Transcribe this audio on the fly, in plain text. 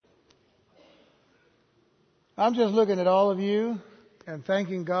I'm just looking at all of you and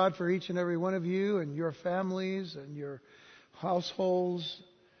thanking God for each and every one of you and your families and your households.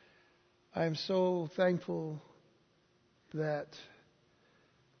 I'm so thankful that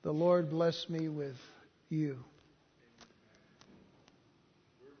the Lord blessed me with you.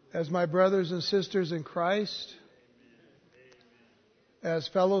 As my brothers and sisters in Christ, as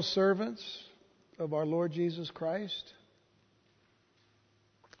fellow servants of our Lord Jesus Christ,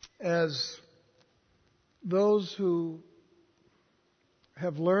 as those who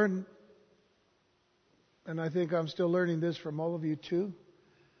have learned, and I think I'm still learning this from all of you too,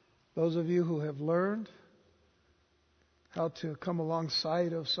 those of you who have learned how to come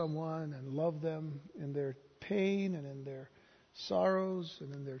alongside of someone and love them in their pain and in their sorrows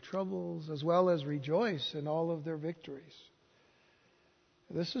and in their troubles, as well as rejoice in all of their victories.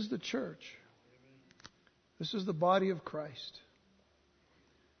 This is the church. This is the body of Christ.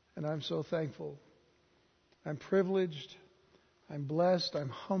 And I'm so thankful. I'm privileged. I'm blessed. I'm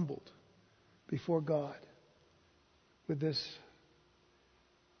humbled before God with this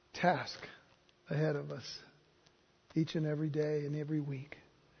task ahead of us each and every day and every week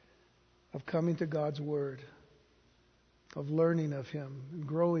of coming to God's Word, of learning of Him and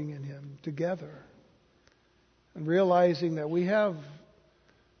growing in Him together, and realizing that we have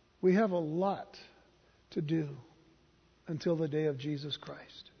a lot to do until the day of Jesus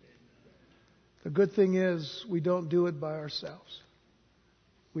Christ. The good thing is we don't do it by ourselves.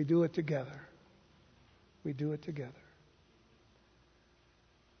 We do it together. We do it together.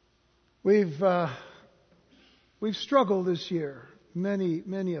 We've struggled this year,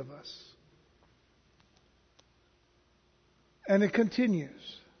 many of us. And it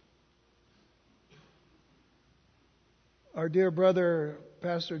continues. Our dear brother,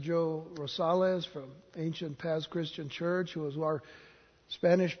 Pastor Joe Rosales from Ancient Paz Christian Church, who was our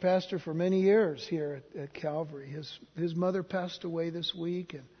Spanish pastor for many years here at Calvary. His mother passed away this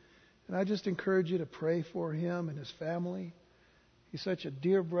week, and I just encourage you to pray for him and his family. He's such a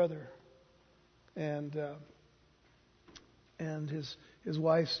dear brother, and his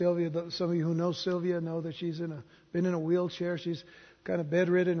wife Sylvia. Some of you who know Sylvia know that she's been in a wheelchair. She's kind of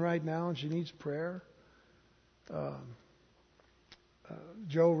bedridden right now, and she needs prayer.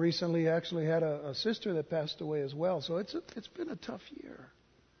 Joe recently actually had a sister that passed away as well. So it's been a tough year.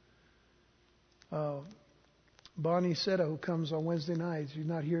 Bonnie Seta, who comes on Wednesday nights, she's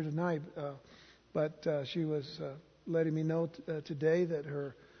not here tonight, but she was letting me know today that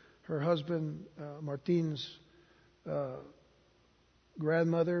her husband Martin's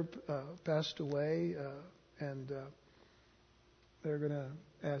grandmother passed away, and they're going to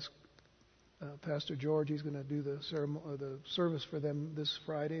ask Pastor George. He's going to do the service for them this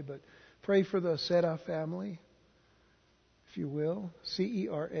Friday. But pray for the Seta family, if you will.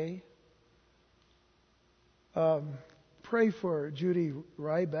 CERA. Pray for Judy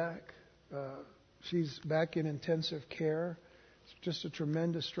Ryback. She's back in intensive care. It's just a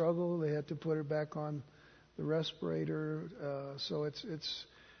tremendous struggle. They had to put her back on the respirator. So it's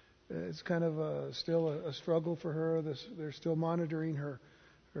kind of still a struggle for her. They're still monitoring her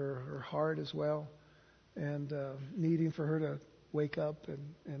heart as well, and needing for her to wake up,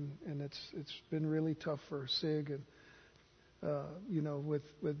 and it's been really tough for Sig, and with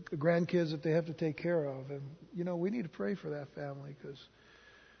the grandkids that they have to take care of, and we need to pray for that family because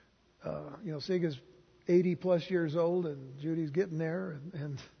Sig is 80 plus years old and Judy's getting there,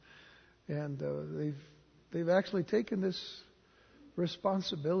 and they've actually taken this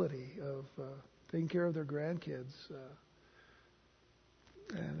responsibility of taking care of their grandkids.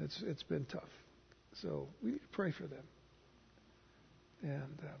 And it's been tough. So we need to pray for them.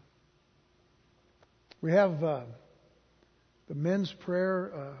 And we have the men's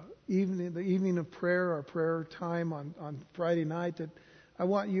prayer evening, the evening of prayer, our prayer time on Friday night. That I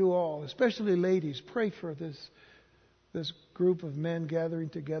want you all, especially ladies, pray for this group of men gathering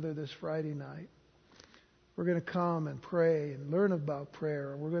together this Friday night. We're going to come and pray and learn about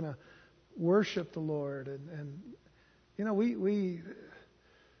prayer. We're going to worship the Lord, and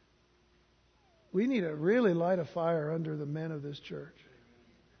we need to really light a fire under the men of this church.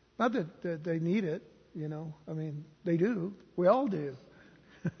 Not that they need it, I mean, they do. We all do.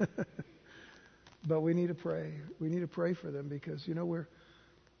 But we need to pray. We need to pray for them because, we're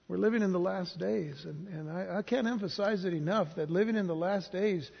living in the last days. And I can't emphasize it enough that living in the last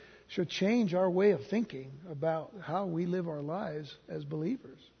days should change our way of thinking about how we live our lives as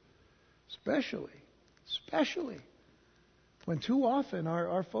believers. Especially when too often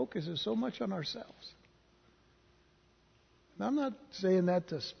our focus is so much on ourselves. And I'm not saying that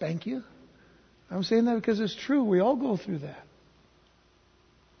to spank you. I'm saying that because it's true. We all go through that.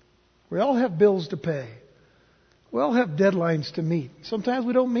 We all have bills to pay. We all have deadlines to meet. Sometimes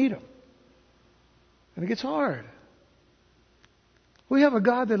we don't meet them. And it gets hard. We have a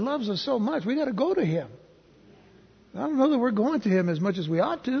God that loves us so much. We got to go to Him. I don't know that we're going to Him as much as we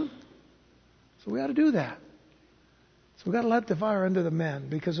ought to. So we got to do that. So we got to light the fire under the men,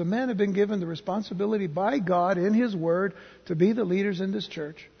 because the men have been given the responsibility by God in His Word to be the leaders in this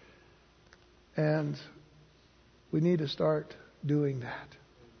church. And we need to start doing that.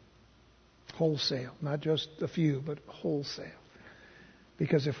 Wholesale. Not just a few, but wholesale.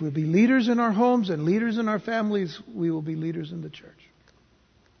 Because if we'll be leaders in our homes and leaders in our families, we will be leaders in the church.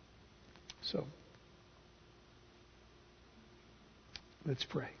 So, let's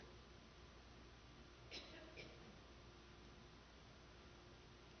pray.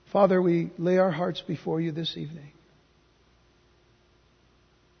 Father, we lay our hearts before You this evening.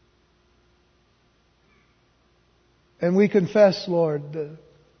 And we confess, Lord,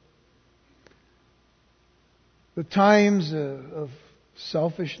 the times of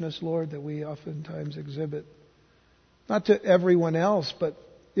selfishness, Lord, that we oftentimes exhibit. Not to everyone else, but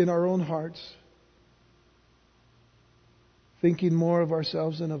in our own hearts. Thinking more of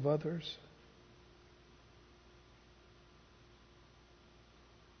ourselves than of others.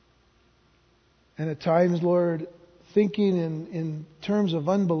 And at times, Lord, thinking in terms of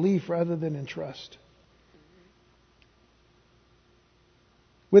unbelief rather than in trust.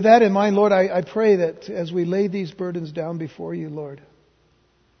 With that in mind, Lord, I pray that as we lay these burdens down before You, Lord,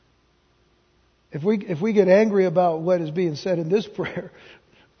 if we get angry about what is being said in this prayer,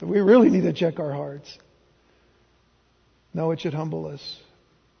 then we really need to check our hearts. No, it should humble us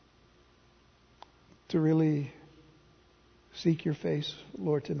to really seek Your face,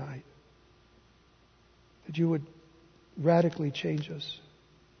 Lord, tonight. That You would radically change us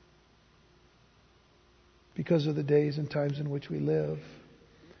because of the days and times in which we live.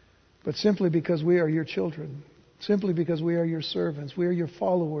 But simply because we are Your children. Simply because we are Your servants. We are Your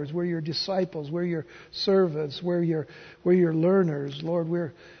followers. We're Your disciples. We're Your servants. We're Your learners. Lord,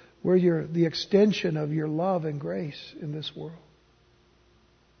 we're the extension of Your love and grace in this world.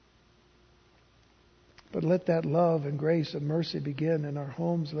 But let that love and grace and mercy begin in our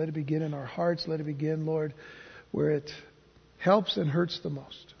homes. Let it begin in our hearts. Let it begin, Lord, where it helps and hurts the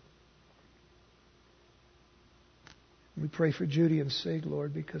most. We pray for Judy and Sig,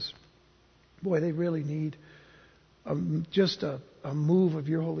 Lord, because, boy, they really need just a move of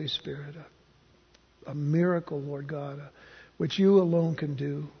Your Holy Spirit, a miracle, Lord God, which You alone can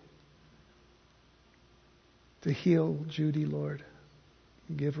do to heal Judy, Lord.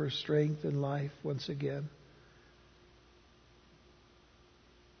 Give her strength and life once again.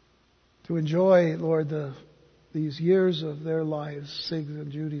 To enjoy, Lord, these years of their lives, Sig's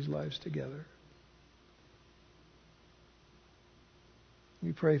and Judy's lives together.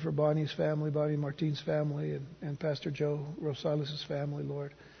 We pray for Bonnie's family, Bonnie Martin's family, and Pastor Joe Rosales' family,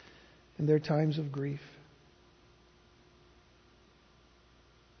 Lord, in their times of grief.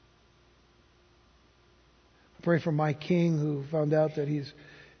 I pray for Mike King, who found out that he's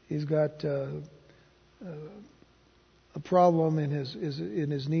got a problem in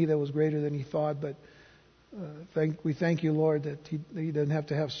his knee that was greater than he thought. But we thank You, Lord, that he doesn't have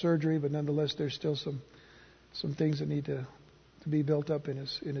to have surgery, but nonetheless there's still some things that need to be built up in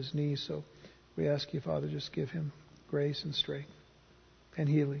his knees. So we ask You, Father, just give him grace and strength and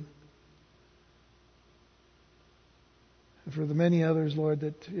healing. And for the many others, Lord,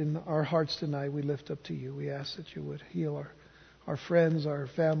 that in our hearts tonight we lift up to You. We ask that You would heal our friends, our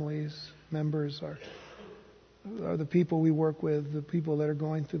families, members, are the people we work with, the people that are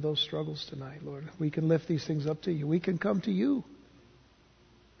going through those struggles tonight, Lord. We can lift these things up to You. We can come to You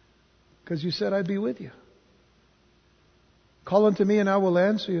because You said I'd be with You. Call unto Me and I will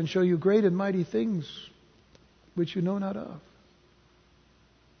answer you and show you great and mighty things which you know not of.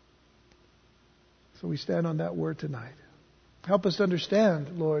 So we stand on that word tonight. Help us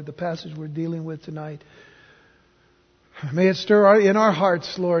understand, Lord, the passage we're dealing with tonight. May it stir in our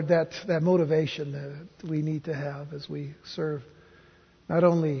hearts, Lord, that motivation that we need to have as we serve not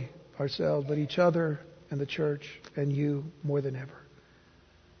only ourselves, but each other and the church and You more than ever.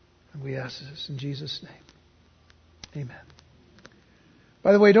 And we ask this in Jesus' name. Amen.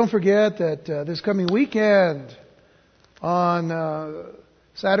 By the way, don't forget that this coming weekend on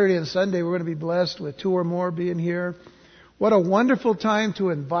Saturday and Sunday, we're going to be blessed with 2 or more being here. What a wonderful time to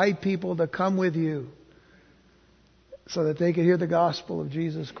invite people to come with you so that they can hear the gospel of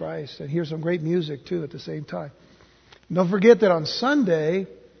Jesus Christ and hear some great music too at the same time. And don't forget that on Sunday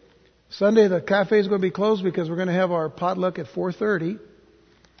the cafe is going to be closed because we're going to have our potluck at 4:30.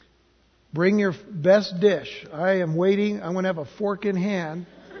 Bring your best dish. I am waiting. I'm going to have a fork in hand.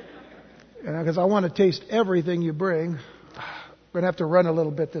 because I want to taste everything you bring. We're going to have to run a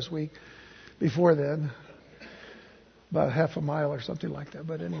little bit this week before then. About half a mile or something like that.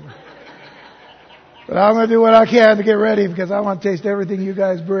 But anyway. But I'm going to do what I can to get ready because I want to taste everything you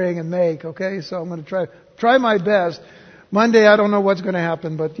guys bring and make, okay? So I'm going to try my best. Monday, I don't know what's going to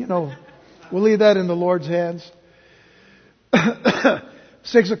happen, but, we'll leave that in the Lord's hands.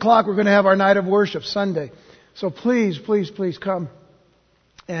 6 o'clock, we're going to have our night of worship, Sunday. So please, please, please come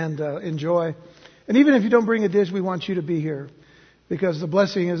and enjoy. And even if you don't bring a dish, we want you to be here. Because the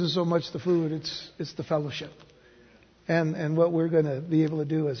blessing isn't so much the food, it's the fellowship. And what we're going to be able to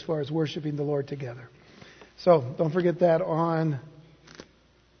do as far as worshiping the Lord together. So don't forget that on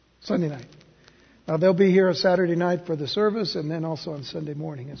Sunday night. Now they'll be here on Saturday night for the service and then also on Sunday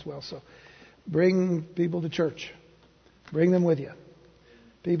morning as well. So bring people to church. Bring them with you.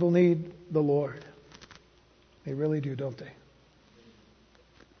 People need the Lord. They really do, don't they?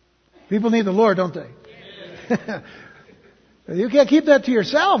 People need the Lord, don't they? You can't keep that to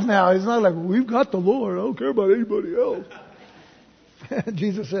yourself now. It's not like, we've got the Lord. I don't care about anybody else.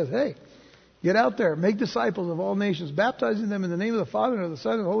 Jesus says, hey, get out there. Make disciples of all nations, baptizing them in the name of the Father and of the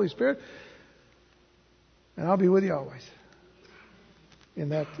Son and the Holy Spirit. And I'll be with you always. In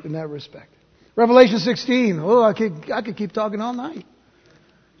that respect. Revelation 16. Oh, I could keep talking all night.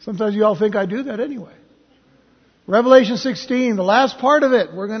 Sometimes you all think I do that anyway. Revelation 16, the last part of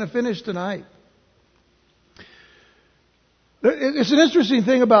it, we're going to finish tonight. It's an interesting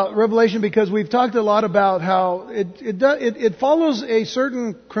thing about Revelation because we've talked a lot about how it follows a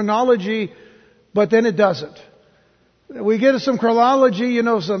certain chronology, but then it doesn't. We get some chronology,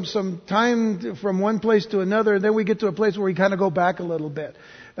 some time from one place to another, and then we get to a place where we kind of go back a little bit.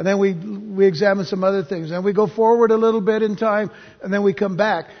 And then we examine some other things. And we go forward a little bit in time, and then we come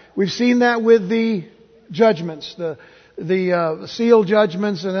back. We've seen that with the judgments, the seal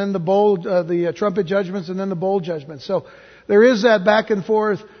judgments, and then the trumpet judgments, and then the bowl judgments. So there is that back and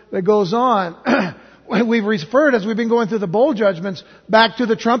forth that goes on. We've referred, as we've been going through the bowl judgments, back to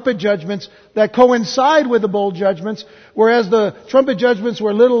the trumpet judgments that coincide with the bowl judgments, whereas the trumpet judgments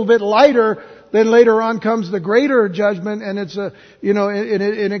were a little bit lighter. Then later on comes the greater judgment, and it's and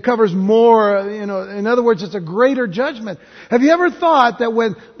it covers more. In other words, it's a greater judgment. Have you ever thought that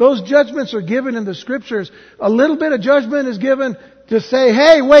when those judgments are given in the Scriptures, a little bit of judgment is given to say,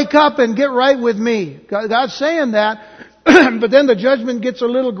 "Hey, wake up and get right with me." God's saying that, but then the judgment gets a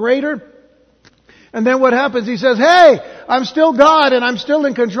little greater. And then what happens? He says, hey, I'm still God and I'm still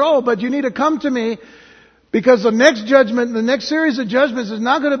in control, but you need to come to me because the next judgment, the next series of judgments is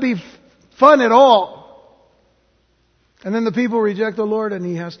not going to be fun at all. And then the people reject the Lord and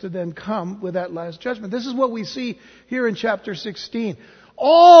He has to then come with that last judgment. This is what we see here in chapter 16.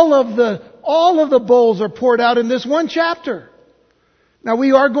 All of the bowls are poured out in this one chapter. Now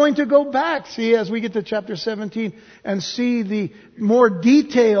we are going to go back, as we get to chapter 17 and see the more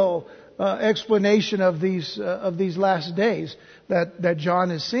detailed explanation of these last days that John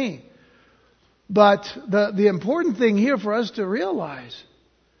is seeing. But the important thing here for us to realize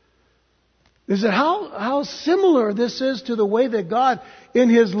is that how similar this is to the way that God, in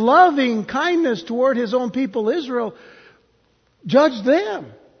His loving kindness toward His own people Israel, judged them.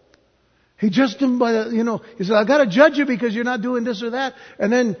 He judged them by He said, I got to judge you because you're not doing this or that.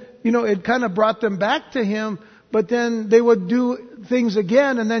 And then, it kind of brought them back to Him. But then they would do things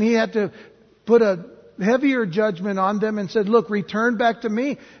again, and then He had to put a heavier judgment on them and said, look, return back to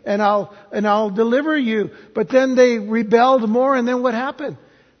me and I'll deliver you. But then they rebelled more, and then what happened?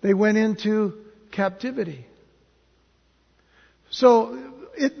 They went into captivity. So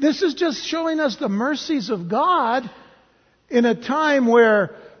this is just showing us the mercies of God in a time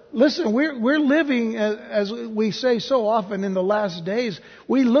where, listen, we're living, as we say so often, in the last days.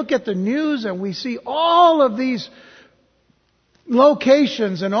 We look at the news and we see all of these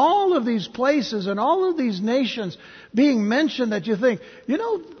locations and all of these places and all of these nations being mentioned that you think,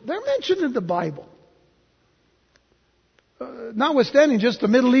 they're mentioned in the Bible. Notwithstanding just the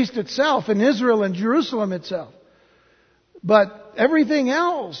Middle East itself and Israel and Jerusalem itself. But everything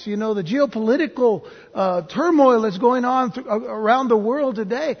else, the geopolitical turmoil that's going on around the world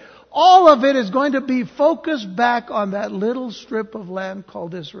today, all of it is going to be focused back on that little strip of land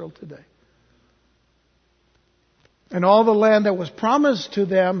called Israel today. And all the land that was promised to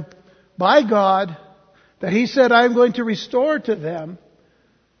them by God, that He said, I'm going to restore to them,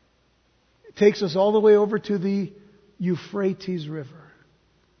 it takes us all the way over to the Euphrates River,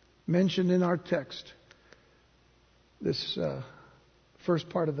 mentioned in our text. This first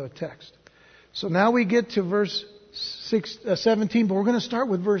part of the text. So now we get to verse 17, but we're going to start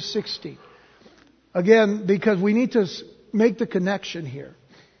with verse 16. Again, because we need to make the connection here.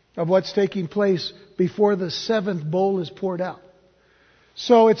 of what's taking place before the seventh bowl is poured out.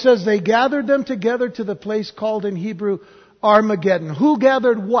 So it says they gathered them together to the place called in Hebrew Armageddon. Who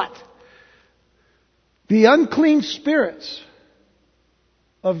gathered what? The unclean spirits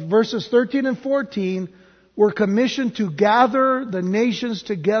of verses 13 and 14 were commissioned to gather the nations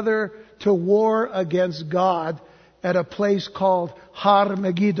together to war against God at a place called Har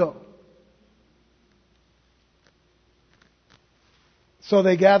Megiddo. So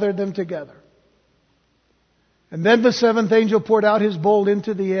they gathered them together. And then the seventh angel poured out his bowl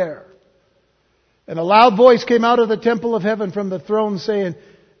into the air. And a loud voice came out of the temple of heaven from the throne saying,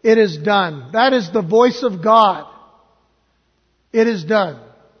 "It is done." That is the voice of God. It is done.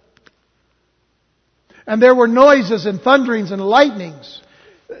 And there were noises and thunderings and lightnings.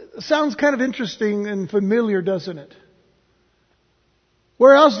 Sounds kind of interesting and familiar, doesn't it?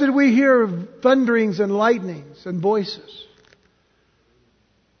 Where else did we hear thunderings and lightnings and voices?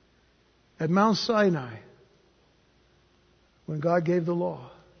 At Mount Sinai, when God gave the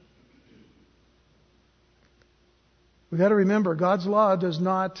law. We've got to remember, God's law does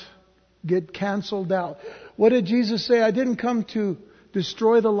not get canceled out. What did Jesus say? I didn't come to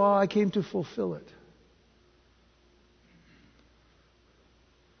destroy the law, I came to fulfill it.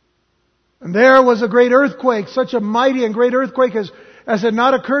 And there was a great earthquake, such a mighty and great earthquake as had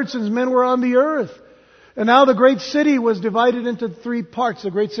not occurred since men were on the earth. And now the great city was divided into three parts.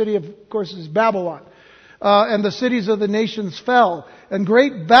 The great city, of course, is Babylon. And the cities of the nations fell. And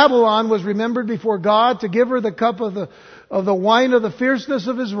great Babylon was remembered before God to give her the cup of the wine of the fierceness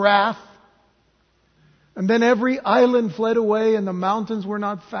of His wrath. And then every island fled away and the mountains were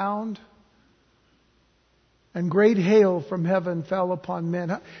not found. And great hail from heaven fell upon men.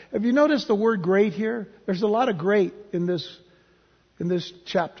 Have you noticed the word great here? There's a lot of great in this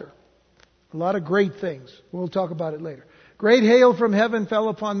chapter. A lot of great things. We'll talk about it later. Great hail from heaven fell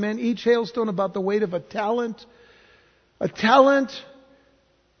upon men, each hailstone about the weight of a talent. A talent,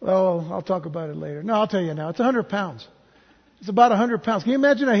 oh, I'll talk about it later. No, I'll tell you now. It's 100 pounds. It's about 100 pounds. Can you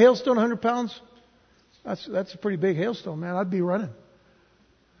imagine a hailstone 100 pounds? That's a pretty big hailstone, man. I'd be running.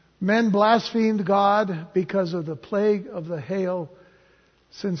 Men blasphemed God because of the plague of the hail,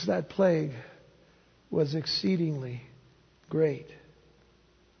 since that plague was exceedingly great.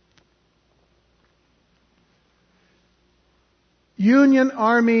 Union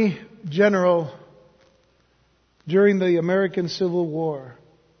Army General during the American Civil War,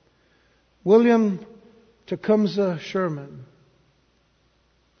 William Tecumseh Sherman,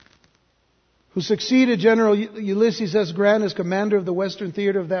 who succeeded General Ulysses S. Grant as commander of the Western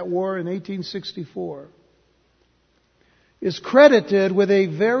Theater of that war in 1864, is credited with a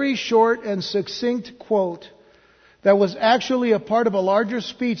very short and succinct quote that was actually a part of a larger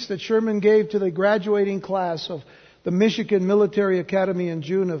speech that Sherman gave to the graduating class of the Michigan Military Academy in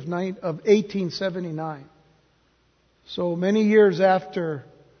June of 1879. So many years after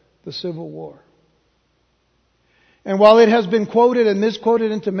the Civil War. And while it has been quoted and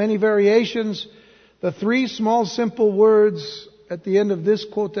misquoted into many variations, the three small simple words at the end of this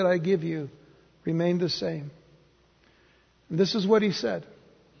quote that I give you remain the same. And this is what he said.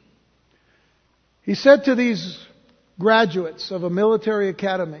 He said to these graduates of a military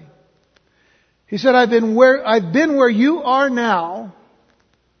academy, he said, I've been where you are now,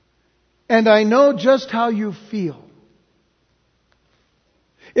 and I know just how you feel.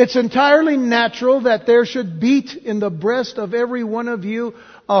 It's entirely natural that there should beat in the breast of every one of you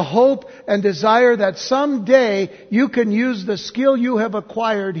a hope and desire that someday you can use the skill you have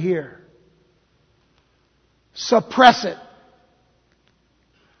acquired here. Suppress it.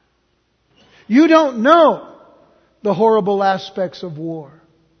 You don't know the horrible aspects of war.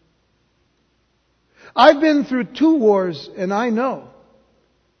 I've been through 2 wars and I know.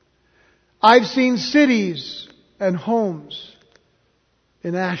 I've seen cities and homes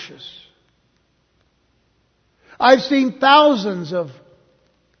in ashes. I've seen thousands of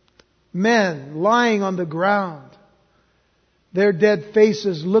men lying on the ground, their dead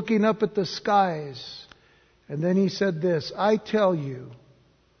faces looking up at the skies. And then he said this, I tell you,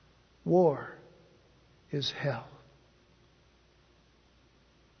 war is hell.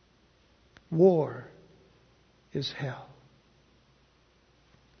 War is hell.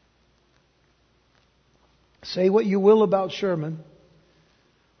 Say what you will about Sherman,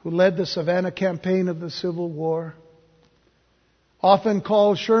 who led the Savannah campaign of the Civil War, often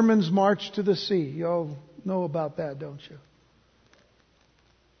called Sherman's March to the Sea. You all know about that, don't you?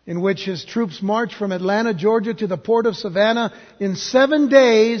 In which his troops marched from Atlanta, Georgia to the port of Savannah in 7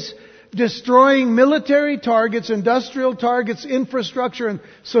 days, destroying military targets, industrial targets, infrastructure, and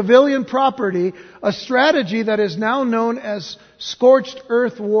civilian property, a strategy that is now known as scorched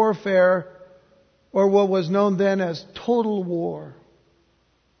earth warfare, or what was known then as total war.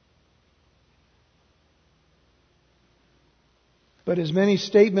 But his many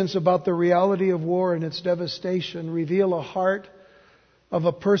statements about the reality of war and its devastation reveal a heart of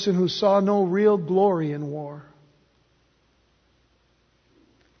a person who saw no real glory in war.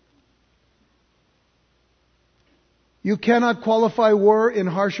 You cannot qualify war in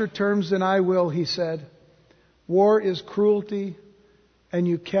harsher terms than I will, he said. War is cruelty, and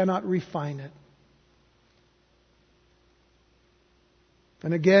you cannot refine it.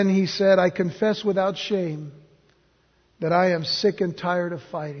 And again he said, I confess without shame that I am sick and tired of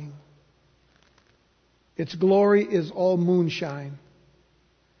fighting. Its glory is all moonshine.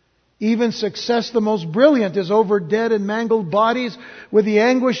 Even success the most brilliant is over dead and mangled bodies, with the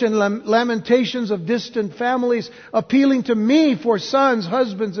anguish and lamentations of distant families appealing to me for sons,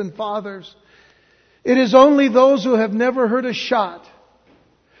 husbands, and fathers. It is only those who have never heard a shot,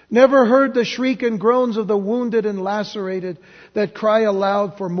 never heard the shriek and groans of the wounded and lacerated, that cry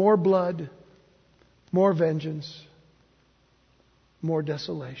aloud for more blood, more vengeance, more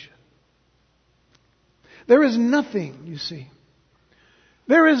desolation. There is nothing, you see.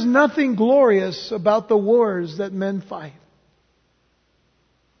 There is nothing glorious about the wars that men fight.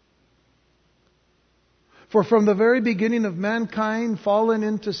 For from the very beginning of mankind, fallen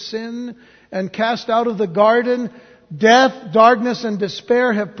into sin and cast out of the garden, death, darkness, and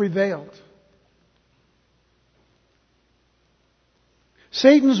despair have prevailed.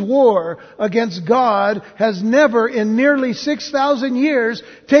 Satan's war against God has never in nearly 6,000 years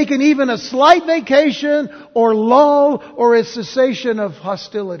taken even a slight vacation or lull or a cessation of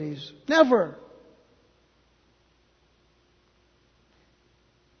hostilities. Never.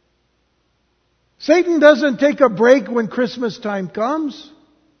 Satan doesn't take a break when Christmas time comes.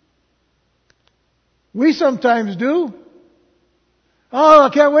 We sometimes do. Oh, I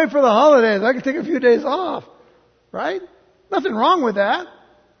can't wait for the holidays. I can take a few days off. Right? Nothing wrong with that.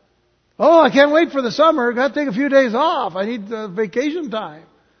 Oh, I can't wait for the summer. Got to take a few days off. I need vacation time.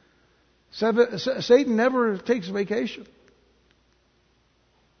 Satan never takes vacation.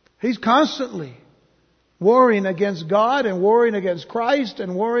 He's constantly warring against God and warring against Christ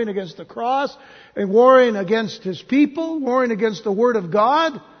and warring against the cross and warring against His people, warring against the Word of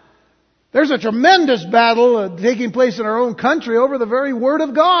God. There's a tremendous battle taking place in our own country over the very Word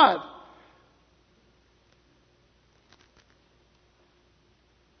of God.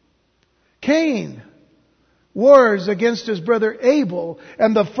 Cain wars against his brother Abel,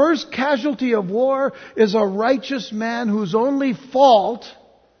 and the first casualty of war is a righteous man whose only fault,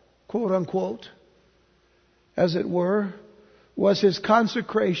 quote unquote, as it were, was his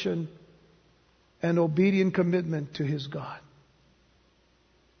consecration and obedient commitment to his God.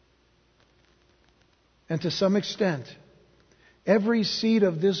 And to some extent, every seed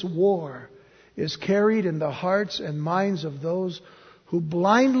of this war is carried in the hearts and minds of those who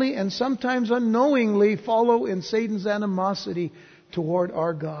blindly and sometimes unknowingly follow in Satan's animosity toward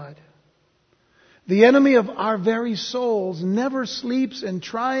our God. The enemy of our very souls never sleeps in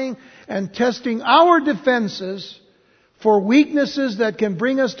trying and testing our defenses for weaknesses that can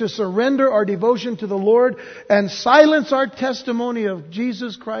bring us to surrender our devotion to the Lord and silence our testimony of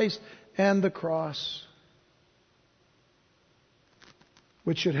Jesus Christ and the cross,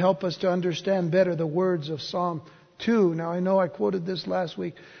 which should help us to understand better the words of Psalm 2. Now, I know I quoted this last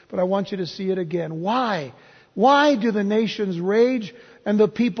week, but I want you to see it again. Why? Why do the nations rage and the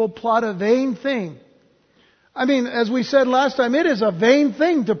people plot a vain thing? I mean, as we said last time, it is a vain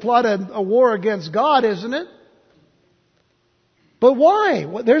thing to plot a war against God, isn't it? But why?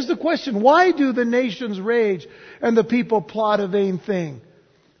 Well, there's the question. Why do the nations rage and the people plot a vain thing?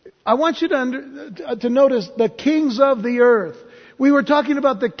 I want you to notice the kings of the earth. We were talking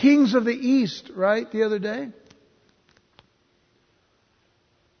about the kings of the east, right, the other day?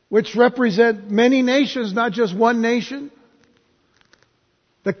 Which represent many nations, not just one nation.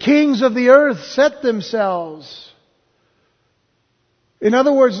 The kings of the earth set themselves. In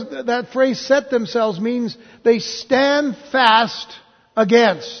other words, that phrase set themselves means they stand fast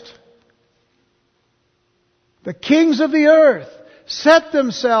against. The kings of the earth set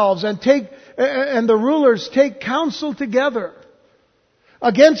themselves and the rulers take counsel together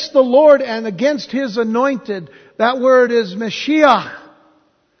against the Lord and against His anointed. That word is Mashiach.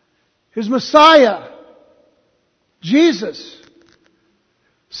 His Messiah, Jesus,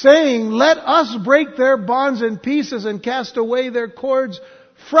 saying, let us break their bonds in pieces and cast away their cords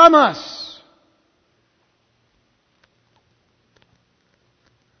from us.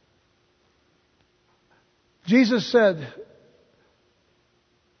 Jesus said,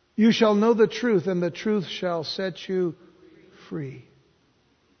 "You shall know the truth, and the truth shall set you free."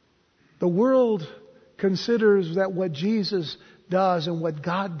 The world considers that what Jesus does and what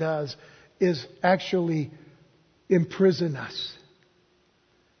God does is actually imprison us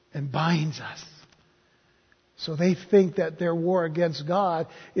and binds us. So they think that their war against God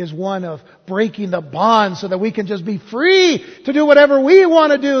is one of breaking the bonds so that we can just be free to do whatever we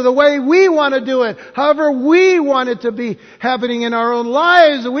want to do, the way we want to do it, however we want it to be happening in our own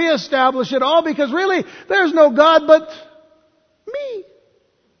lives. We establish it all because really there's no God but me.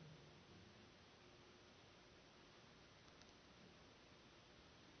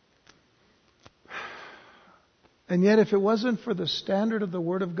 And yet if it wasn't for the standard of the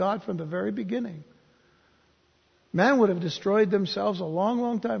Word of God from the very beginning, man would have destroyed themselves a long,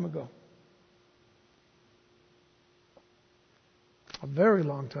 long time ago. A very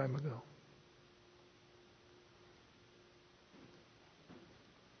long time ago.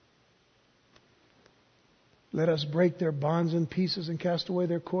 Let us break their bonds in pieces and cast away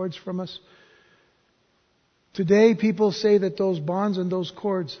their cords from us. Today, people say that those bonds and those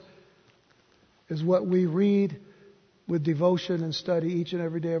cords is what we read with devotion and study each and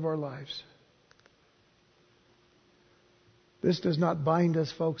every day of our lives. This does not bind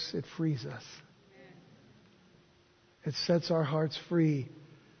us, folks. It frees us. It sets our hearts free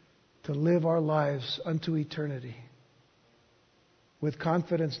to live our lives unto eternity. With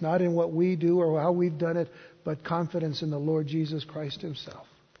confidence not in what we do or how we've done it, but confidence in the Lord Jesus Christ Himself.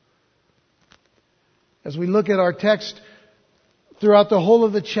 As we look at our text throughout the whole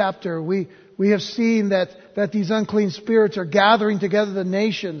of the chapter, we have seen that these unclean spirits are gathering together the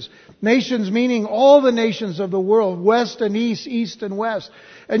nations. Nations meaning all the nations of the world, west and east, east and west.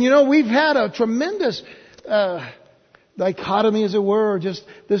 And we've had a tremendous dichotomy, as it were, or just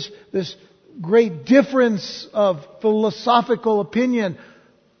this great difference of philosophical opinion.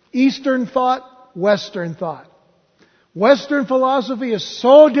 Eastern thought, Western thought. Western philosophy is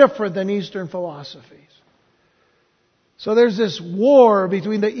so different than Eastern philosophies. So there's this war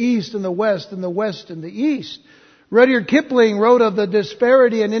between the East and the West and the East. Rudyard Kipling wrote of the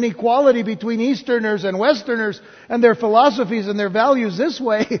disparity and inequality between Easterners and Westerners and their philosophies and their values this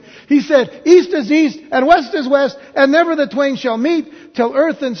way. He said, "East is East and West is West, and never the twain shall meet till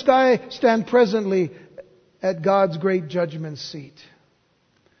earth and sky stand presently at God's great judgment seat."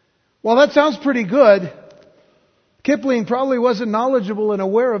 Well, that sounds pretty good. Kipling probably wasn't knowledgeable and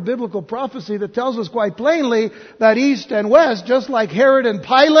aware of biblical prophecy that tells us quite plainly that East and West, just like Herod and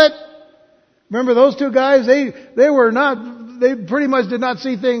Pilate, remember those two guys? They pretty much did not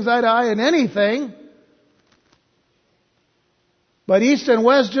see things eye to eye in anything. But East and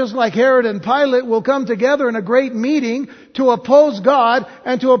West, just like Herod and Pilate, will come together in a great meeting to oppose God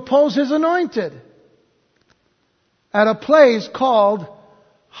and to oppose His anointed at a place called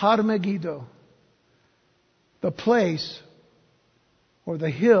Har Megiddo. The place or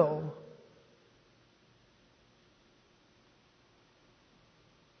the hill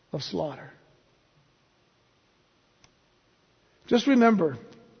of slaughter. Just remember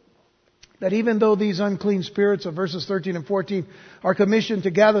that even though these unclean spirits of verses 13 and 14 are commissioned to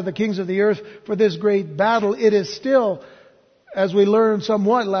gather the kings of the earth for this great battle, it is still, as we learned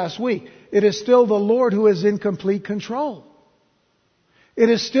somewhat last week, it is still the Lord who is in complete control. It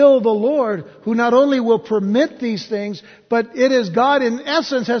is still the Lord who not only will permit these things, but it is God in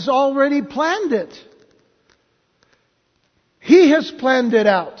essence has already planned it. He has planned it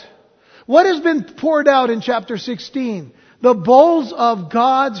out. What has been poured out in chapter 16? The bowls of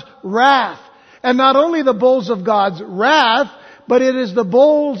God's wrath. And not only the bowls of God's wrath, but it is the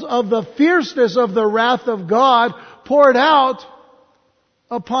bowls of the fierceness of the wrath of God poured out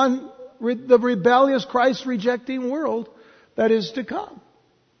upon the rebellious, Christ-rejecting world that is to come.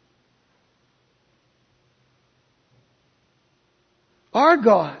 Our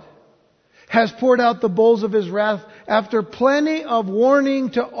God has poured out the bowls of His wrath after plenty of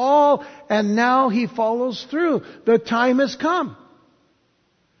warning to all, and now He follows through. The time has come.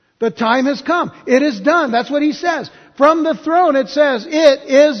 The time has come. It is done. That's what He says. From the throne it says, it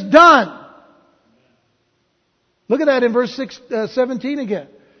is done. Look at that in verse 17 again.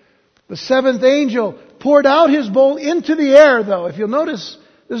 The seventh angel poured out his bowl into the air, though. If you'll notice,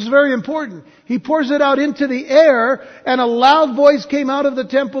 this is very important. He pours it out into the air, and a loud voice came out of the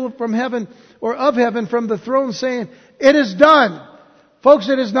temple from heaven, or of heaven from the throne, saying, "It is done." Folks,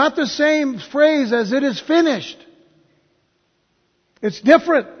 it is not the same phrase as "it is finished." It's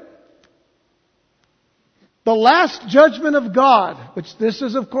different. The last judgment of God, which this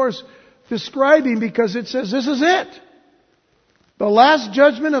is of course describing because it says this is it. The last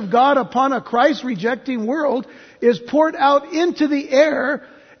judgment of God upon a Christ-rejecting world is poured out into the air,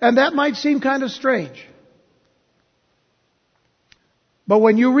 and that might seem kind of strange. But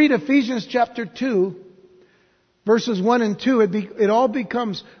when you read Ephesians chapter 2, verses 1 and 2, it all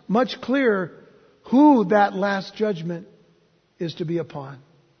becomes much clearer who that last judgment is to be upon.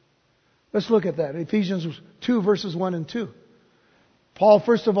 Let's look at that. Ephesians 2, verses 1 and 2. Paul,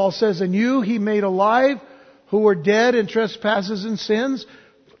 first of all, says, "And you he made alive who were dead in trespasses and sins."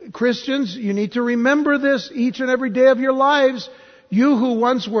 Christians, you need to remember this each and every day of your lives. You who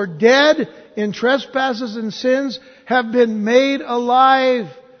once were dead in trespasses and sins have been made alive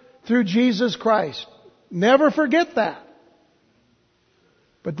through Jesus Christ. Never forget that.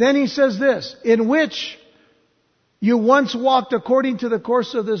 But then he says this, "In which you once walked according to the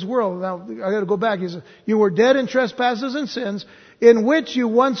course of this world." Now, I got to go back. He says, "You were dead in trespasses and sins, in which you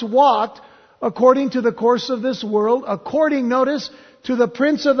once walked according to the course of this world, according," notice, "to the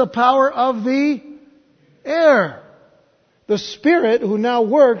prince of the power of the air, the spirit who now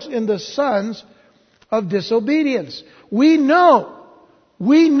works in the sons of disobedience." We know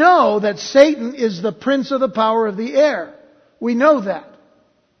that Satan is the prince of the power of the air. We know that.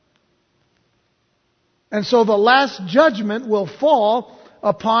 And so the last judgment will fall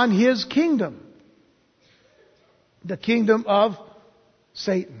upon his kingdom. The kingdom of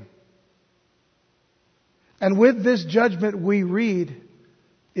Satan. And with this judgment we read,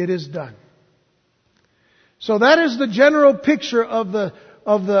 "It is done." So that is the general picture of the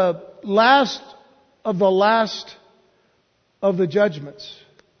last of the judgments.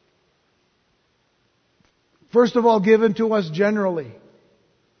 First of all, given to us generally.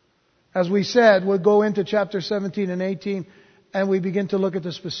 As we said, we'll go into chapter 17 and 18 and we begin to look at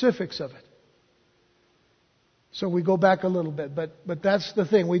the specifics of it. So we go back a little bit, but that's the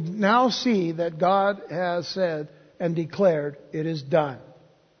thing. We now see that God has said and declared, "It is done."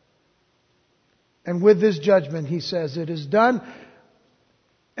 And with this judgment, He says, "It is done."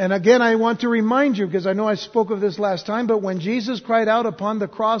 And again, I want to remind you, because I know I spoke of this last time, but when Jesus cried out upon the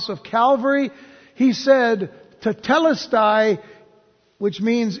cross of Calvary, He said, "Tetelestai," which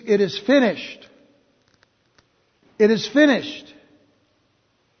means it is finished. It is finished.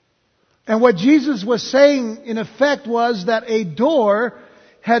 And what Jesus was saying, in effect, was that a door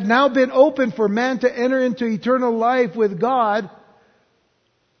had now been opened for man to enter into eternal life with God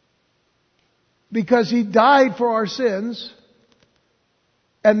because He died for our sins.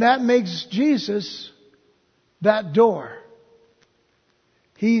 And that makes Jesus that door.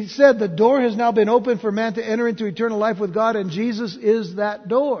 He said the door has now been opened for man to enter into eternal life with God, and Jesus is that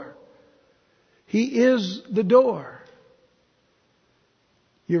door. He is the door.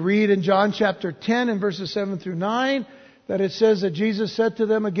 You read in John chapter 10 and verses 7 through 9 that it says that Jesus said to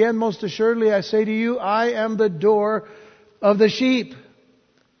them again, "Most assuredly I say to you, I am the door of the sheep.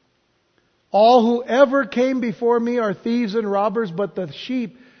 All who ever came before me are thieves and robbers, but the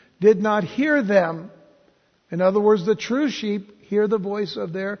sheep did not hear them." In other words, the true sheep hear the voice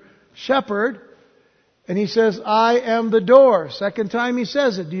of their shepherd. And He says, "I am the door." Second time He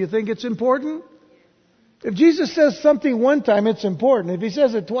says it. Do you think it's important? If Jesus says something one time, it's important. If He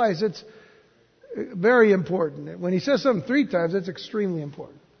says it twice, it's very important. When He says something 3 times, it's extremely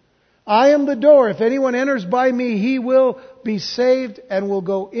important. "I am the door. If anyone enters by me, he will be saved and will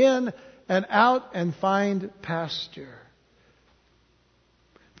go in and out and find pasture."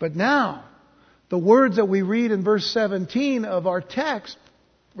 But now, the words that we read in verse 17 of our text,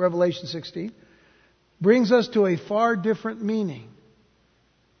 Revelation 16, brings us to a far different meaning.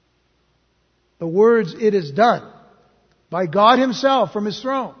 The words, "It is done," by God Himself from His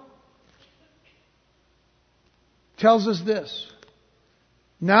throne, tells us this.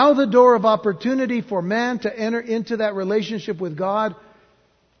 Now the door of opportunity for man to enter into that relationship with God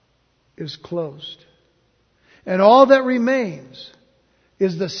is closed. And all that remains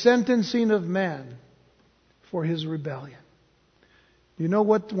is the sentencing of man for his rebellion. You know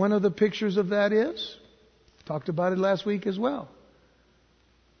what one of the pictures of that is? Talked about it last week as well.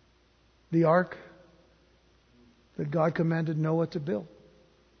 The ark that God commanded Noah to build.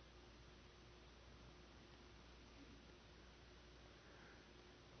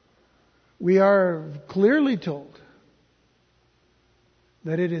 We are clearly told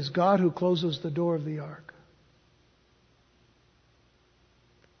that it is God who closes the door of the ark.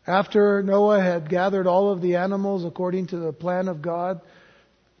 After Noah had gathered all of the animals according to the plan of God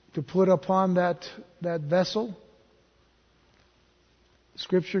to put upon that vessel,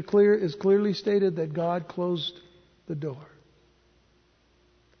 Scripture is clearly stated that God closed the door.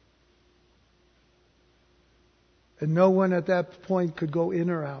 And no one at that point could go in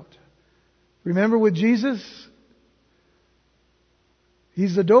or out. Remember with Jesus?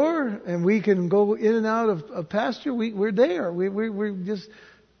 He's the door, and we can go in and out of pasture. We're there.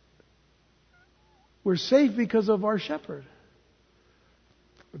 We're safe because of our shepherd.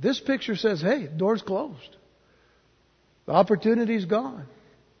 But this picture says, hey, door's closed. The opportunity's gone.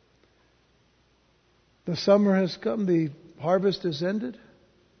 The summer has come. The harvest is ended.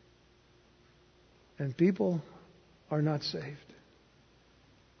 And people are not saved.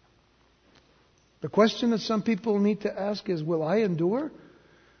 The question that some people need to ask is, will I endure?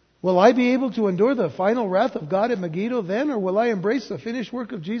 Will I be able to endure the final wrath of God at Megiddo then? Or will I embrace the finished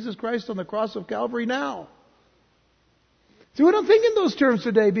work of Jesus Christ on the cross of Calvary now? See, we don't think in those terms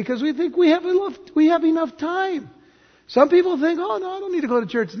today because we think we have enough time. Some people think, oh no, I don't need to go to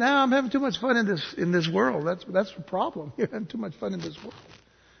church now. I'm having too much fun in this world. That's the problem. You're having too much fun in this world.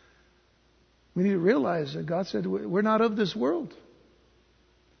 We need to realize that God said we're not of this world.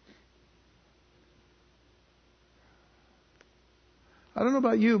 I don't know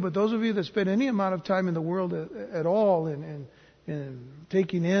about you, but those of you that spend any amount of time in the world at all and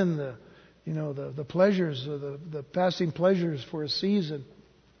taking in the pleasures, the passing pleasures for a season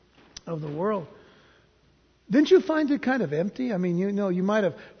of the world, didn't you find it kind of empty? I mean, you might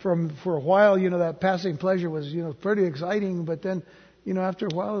have for a while, that passing pleasure was, pretty exciting, but then, after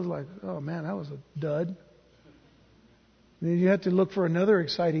a while, it was like, oh man, that was a dud. And then you had to look for another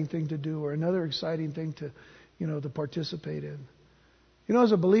exciting thing to do or another exciting thing to, to participate in.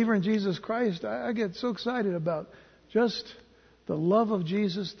 As a believer in Jesus Christ, I get so excited about just the love of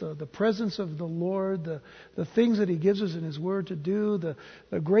Jesus, the presence of the Lord, the things that He gives us in His Word to do,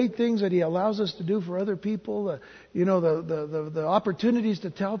 the great things that He allows us to do for other people, the opportunities to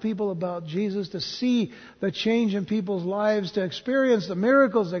tell people about Jesus, to see the change in people's lives, to experience the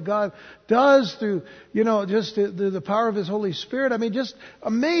miracles that God does through, just through the power of His Holy Spirit. I mean, just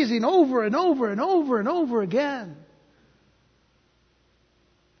amazing over and over and over and over again.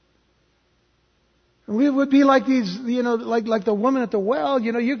 We would be like these, like the woman at the well.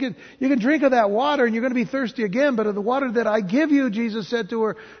 You can drink of that water and you're going to be thirsty again. But of the water that I give you, Jesus said to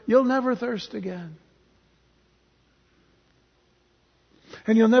her, you'll never thirst again.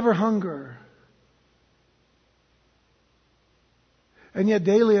 And you'll never hunger. And yet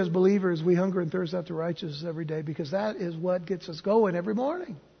daily as believers, we hunger and thirst after righteousness every day because that is what gets us going every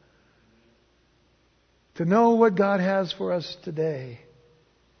morning. To know what God has for us today.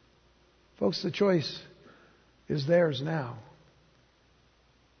 Folks, the choice is theirs now.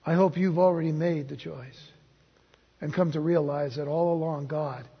 I hope you've already made the choice and come to realize that all along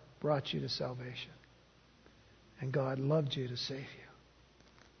God brought you to salvation. And God loved you to save you.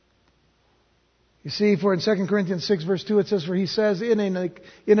 You see, for in 2 Corinthians 6 verse 2 it says, for He says, in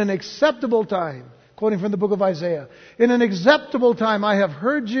an acceptable time, quoting from the book of Isaiah, in an acceptable time I have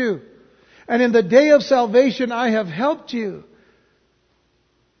heard you, and in the day of salvation I have helped you.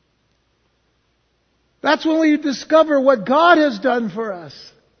 That's when we discover what God has done for us.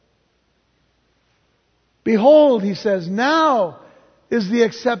 Behold, He says, now is the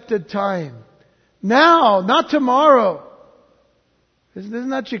accepted time. Now, not tomorrow. Isn't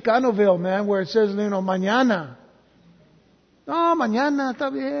that Chicanoville, man, where it says, mañana. No, mañana,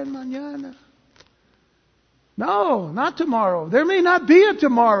 está bien, mañana. No, not tomorrow. There may not be a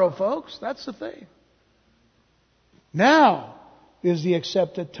tomorrow, folks. That's the thing. Now is the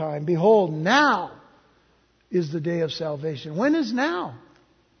accepted time. Behold, now is the day of salvation. When is now?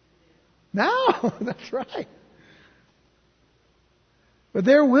 Now! That's right. But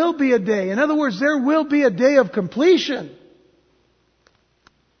there will be a day. In other words, there will be a day of completion.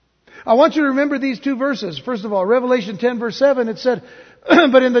 I want you to remember these two verses. First of all, Revelation 10 verse 7, it said,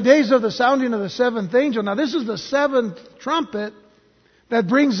 but in the days of the sounding of the seventh angel. Now this is the seventh trumpet that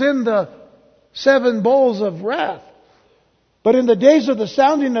brings in the 7 bowls of wrath. But in the days of the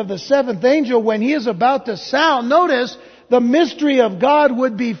sounding of the seventh angel, when he is about to sound, notice, the mystery of God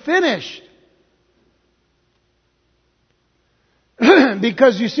would be finished.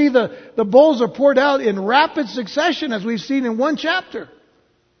 Because you see, the bowls are poured out in rapid succession, as we've seen in one chapter.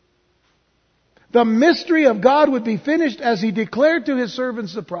 The mystery of God would be finished as He declared to His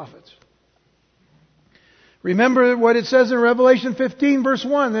servants, the prophets. Remember what it says in Revelation 15 verse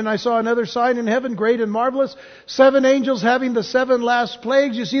 1. Then I saw another sign in heaven, great and marvelous. 7 angels having the 7 last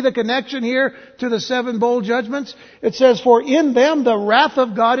plagues. You see the connection here to the 7 bowl judgments? It says, for in them the wrath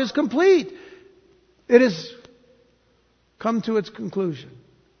of God is complete. It has come to its conclusion.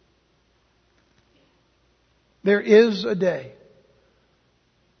 There is a day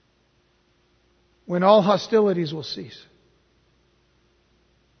when all hostilities will cease.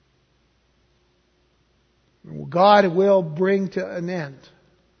 God will bring to an end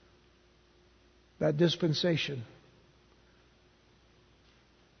that dispensation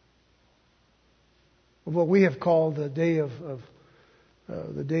of what we have called the day of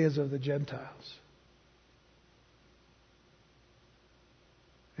the days of the Gentiles.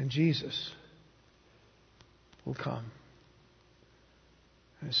 And Jesus will come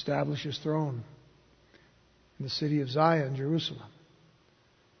and establish His throne in the city of Zion, Jerusalem.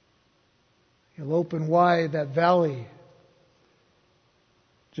 He'll open wide that valley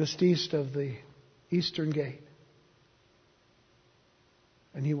just east of the eastern gate.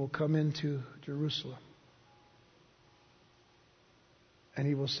 And He will come into Jerusalem. And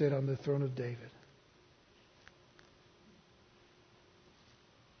He will sit on the throne of David.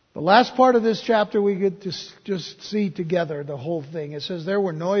 The last part of this chapter we get to just see together the whole thing. It says there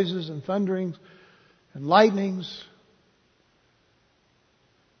were noises and thunderings and lightnings.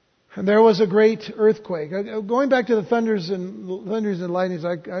 And there was a great earthquake. Going back to the thunders and lightnings,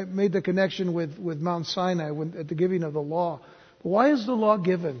 I made the connection with Mount Sinai at the giving of the law. But why is the law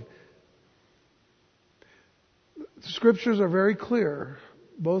given? The Scriptures are very clear,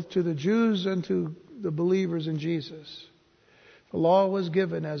 both to the Jews and to the believers in Jesus. The law was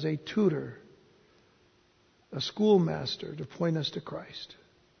given as a tutor, a schoolmaster to point us to Christ.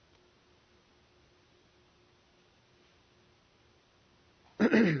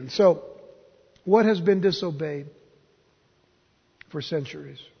 So, what has been disobeyed for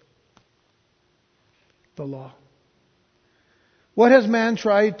centuries? The law. What has man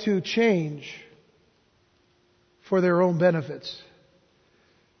tried to change for their own benefits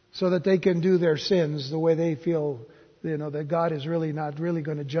so that they can do their sins the way they feel, that God is really not really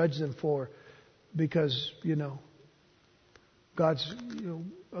going to judge them for, because, God's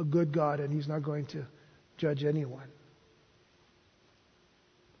a good God and He's not going to judge anyone.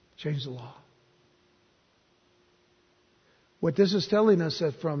 Change the law. What this is telling us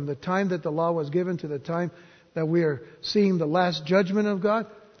that from the time that the law was given to the time that we are seeing the last judgment of God,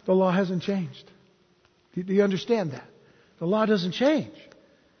 the law hasn't changed. Do you understand that? The law doesn't change.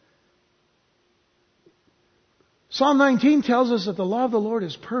 Psalm 19 tells us that the law of the Lord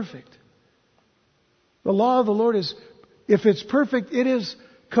is perfect. The law of the Lord is, if it's perfect, it is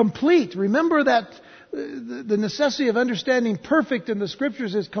complete. Remember that the necessity of understanding perfect in the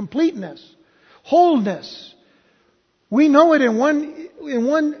Scriptures is completeness, wholeness. We know it in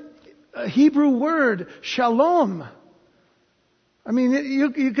one Hebrew word, shalom. I mean,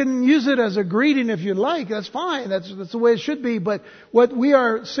 you can use it as a greeting if you like. That's fine. That's the way it should be. But what we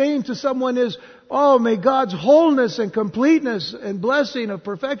are saying to someone is, oh, may God's wholeness and completeness and blessing of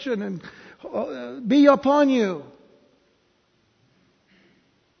perfection and be upon you.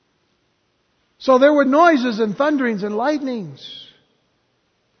 So there were noises and thunderings and lightnings,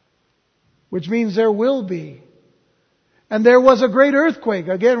 which means there will be. And there was a great earthquake.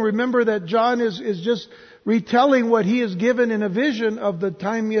 Again, remember that John is just retelling what he is given in a vision of the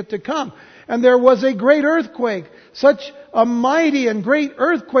time yet to come. And there was a great earthquake, such a mighty and great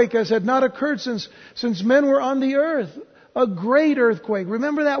earthquake as had not occurred since men were on the earth. A great earthquake.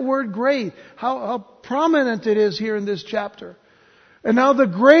 Remember that word great, how prominent it is here in this chapter. And now the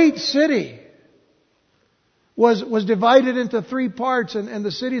great city was divided into three parts, and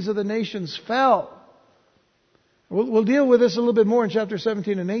the cities of the nations fell. We'll deal with this a little bit more in chapter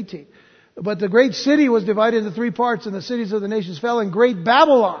 17 and 18. But the great city was divided into three parts, and the cities of the nations fell, and great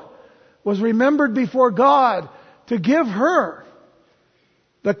Babylon was remembered before God to give her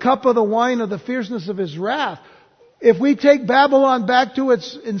the cup of the wine of the fierceness of His wrath. If we take Babylon back to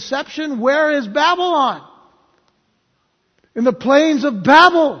its inception, where is Babylon? In the plains of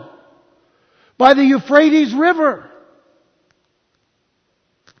Babel, by the Euphrates River.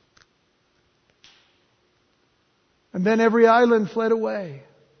 And then every island fled away.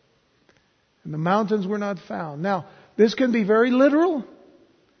 And the mountains were not found. Now, this can be very literal.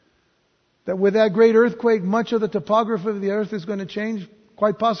 That with that great earthquake, much of the topography of the earth is going to change.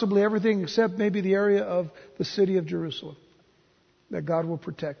 Quite possibly everything except maybe the area of the city of Jerusalem. That God will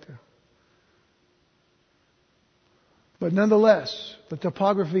protect her. But nonetheless, the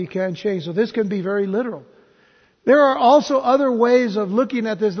topography can change. So this can be very literal. There are also other ways of looking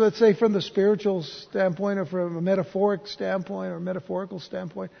at this, let's say from the spiritual standpoint or from a metaphoric standpoint or metaphorical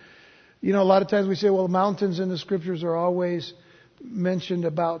standpoint. A lot of times we say, well, mountains in the Scriptures are always mentioned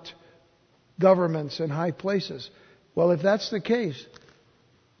about governments and high places. Well, if that's the case,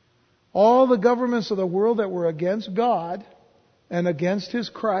 all the governments of the world that were against God and against His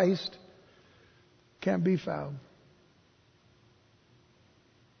Christ can't be found.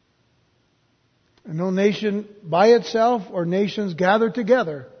 And no nation by itself or nations gathered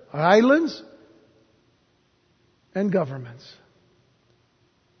together, islands and governments,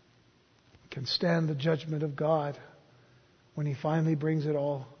 can stand the judgment of God when He finally brings it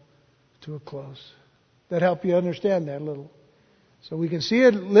all to a close. that help you understand that a little? So we can see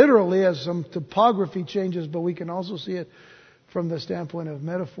it literally as some topography changes, but we can also see it from the standpoint of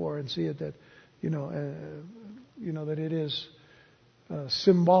metaphor and see it that, that it is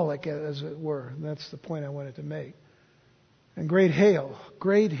symbolic, as it were. And that's the point I wanted to make. And great hail,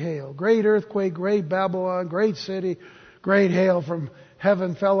 great earthquake, great Babylon, great city, great hail from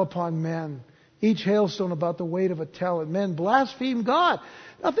heaven fell upon men. Each hailstone about the weight of a talent. Men blaspheme God.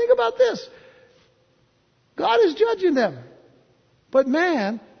 Now think about this. God is judging them. But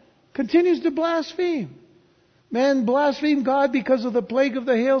man continues to blaspheme. Man blasphemed God because of the plague of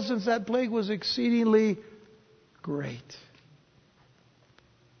the hail, since that plague was exceedingly great.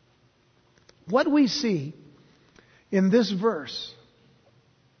 What we see in this verse,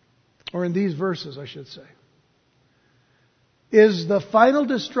 or in these verses, I should say, is the final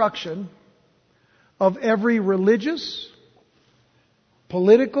destruction of every religious,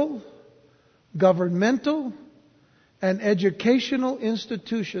 political, governmental, and educational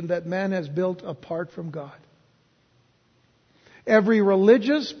institution that man has built apart from God. Every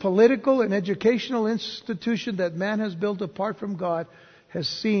religious, political, and educational institution that man has built apart from God has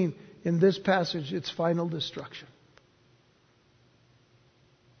seen in this passage its final destruction.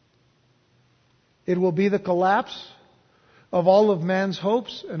 It will be the collapse of all of man's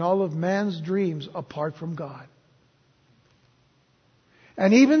hopes and all of man's dreams apart from God.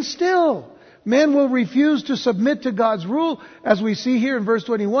 And even still, men will refuse to submit to God's rule, as we see here in verse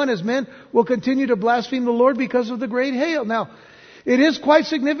 21, as men will continue to blaspheme the Lord because of the great hail. Now, it is quite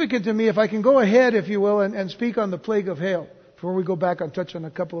significant to me, if I can go ahead, if you will, and speak on the plague of hail, before we go back and touch on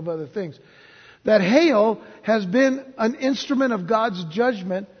a couple of other things, that hail has been an instrument of God's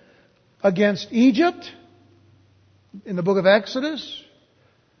judgment against Egypt, in the book of Exodus,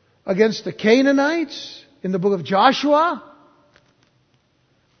 against the Canaanites, in the book of Joshua,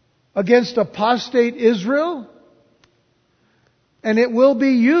 against apostate Israel, and it will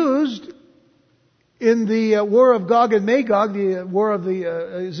be used in the war of Gog and Magog, the war of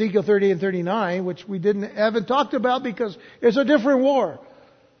the Ezekiel 30 and 39, which we haven't talked about because it's a different war.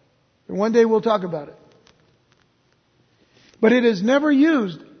 And one day we'll talk about it. But it is never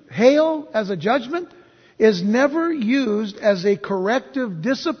used. Hail as a judgment is never used as a corrective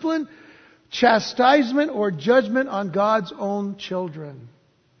discipline, chastisement, or judgment on God's own children.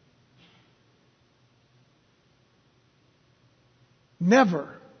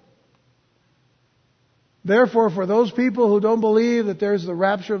 Never. Therefore, for those people who don't believe that there's the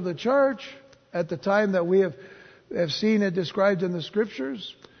rapture of the church at the time that we have seen it described in the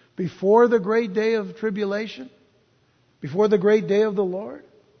Scriptures, before the great day of tribulation, before the great day of the Lord,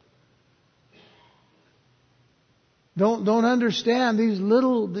 don't understand these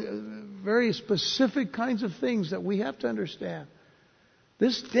little, very specific kinds of things that we have to understand.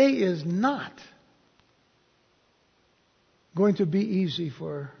 This day is not going to be easy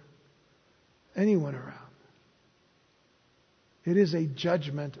for anyone around. It is a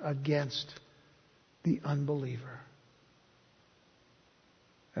judgment against the unbeliever.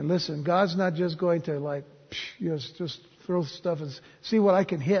 And listen, God's not just going to just throw stuff and see what I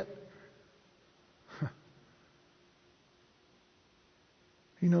can hit.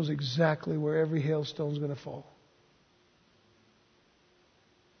 He knows exactly where every hailstone is going to fall.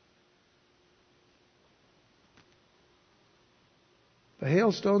 The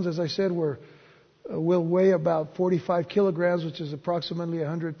hailstones, as I said, will weigh about 45 kilograms, which is approximately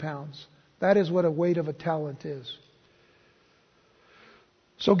 100 pounds. That is what a weight of a talent is.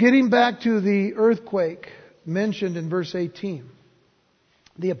 So getting back to the earthquake mentioned in verse 18,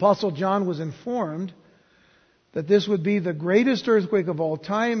 the Apostle John was informed that this would be the greatest earthquake of all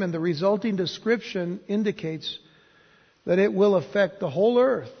time, and the resulting description indicates that it will affect the whole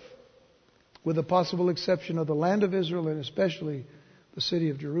earth, with the possible exception of the land of Israel and especially the city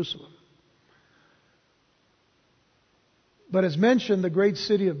of Jerusalem. But as mentioned, the great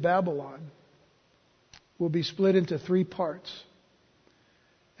city of Babylon will be split into 3 parts.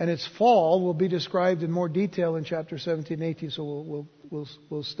 And its fall will be described in more detail in chapter 17 and 18, so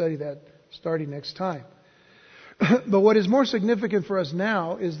we'll study that starting next time. But what is more significant for us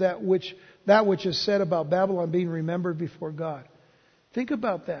now is that which is said about Babylon being remembered before God. Think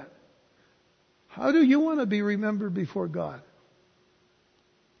about that. How do you want to be remembered before God?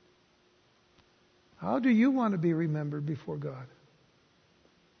 How do you want to be remembered before God?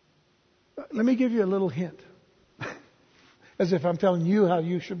 Let me give you a little hint. As if I'm telling you how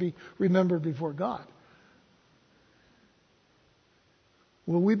you should be remembered before God.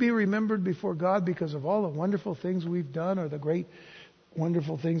 Will we be remembered before God because of all the wonderful things we've done or the great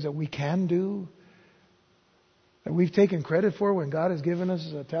wonderful things that we can do? that we've taken credit for when God has given us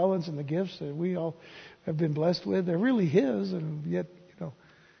the talents and the gifts that we all have been blessed with. They're really His, and yet,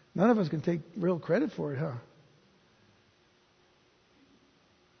 none of us can take real credit for it, huh?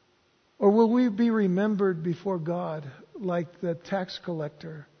 Or will we be remembered before God like the tax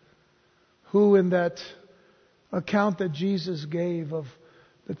collector who, in that account that Jesus gave of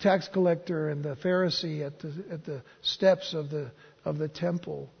the tax collector and the Pharisee at the steps of the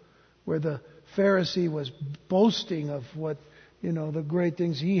temple, where the Pharisee was boasting of what, the great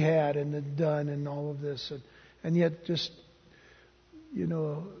things he had and had done and all of this, and yet just,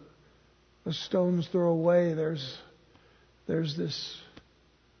 a stone's throw away, there's this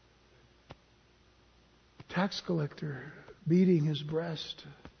tax collector beating his breast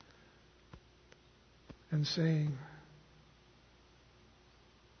and saying,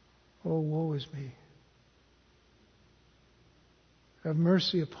 "Oh, woe is me. Have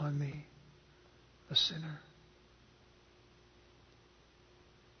mercy upon me, a sinner."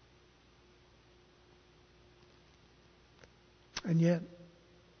 And yet,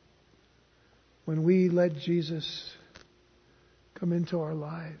 when we let Jesus come into our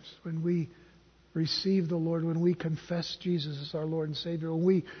lives, when we receive the Lord, when we confess Jesus as our Lord and Savior, when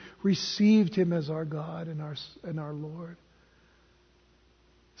we received Him as our God and our Lord,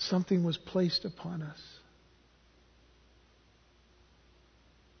 something was placed upon us.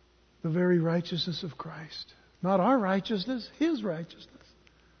 The very righteousness of Christ. Not our righteousness, His righteousness.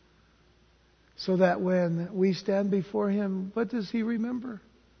 So that when we stand before Him, what does He remember?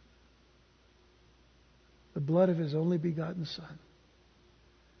 The blood of His only begotten Son.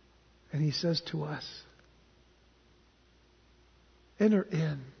 And He says to us, "Enter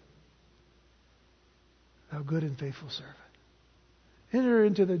in, thou good and faithful servant. Enter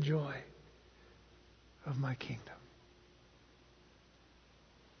into the joy of my kingdom."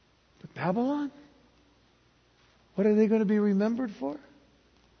 But Babylon? What are they going to be remembered for?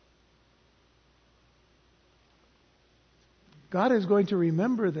 God is going to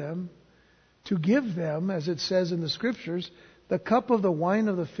remember them to give them, as it says in the Scriptures, the cup of the wine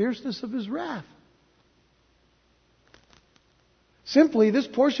of the fierceness of His wrath. Simply, this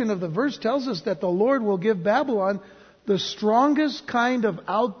portion of the verse tells us that the Lord will give Babylon the strongest kind of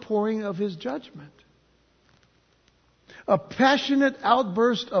outpouring of His judgment. A passionate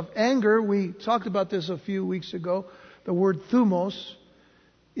outburst of anger. We talked about this a few weeks ago. The word thumos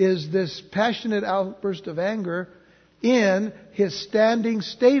is this passionate outburst of anger in His standing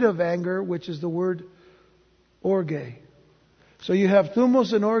state of anger, which is the word orge. So you have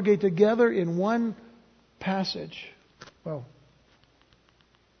thumos and orge together in one passage. Well,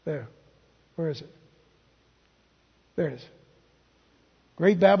 there. Where is it? There it is.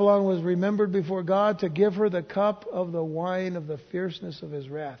 Great Babylon was remembered before God to give her the cup of the wine of the fierceness of His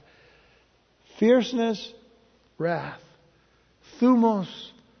wrath. Fierceness, wrath. Thumos,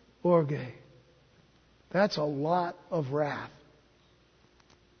 orge. That's a lot of wrath.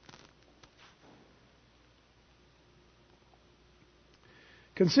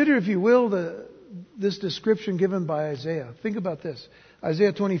 Consider, if you will, this description given by Isaiah. Think about this.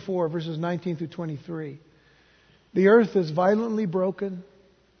 Isaiah 24, verses 19 through 23. The earth is violently broken.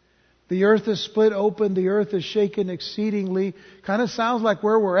 The earth is split open. The earth is shaken exceedingly. Kind of sounds like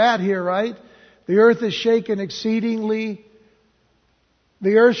where we're at here, right? The earth is shaken exceedingly.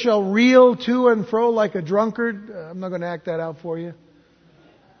 The earth shall reel to and fro like a drunkard. I'm not going to act that out for you.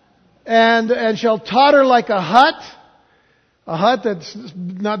 And shall totter like a hut. A hut that's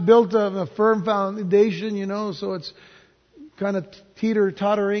not built on a firm foundation, so it's kind of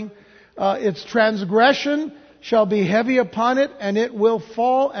teeter-tottering. Its transgression shall be heavy upon it, and it will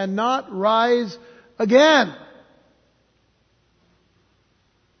fall and not rise again.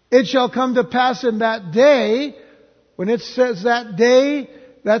 It shall come to pass in that day, when it says that day,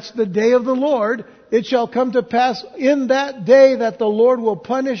 that's the day of the Lord. It shall come to pass in that day that the Lord will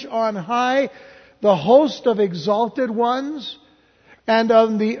punish on high the host of exalted ones, and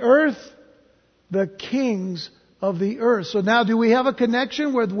on the earth the kings of the earth. So now, do we have a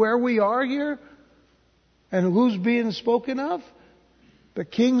connection with where we are here? And who's being spoken of? The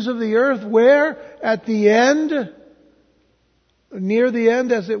kings of the earth, where? At the end, near the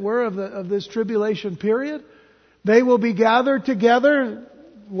end, as it were, of this tribulation period. They will be gathered together,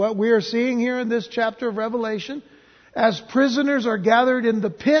 what we are seeing here in this chapter of Revelation, as prisoners are gathered in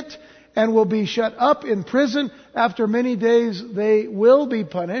the pit and will be shut up in prison. After many days they will be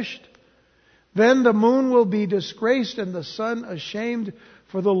punished. Then the moon will be disgraced and the sun ashamed,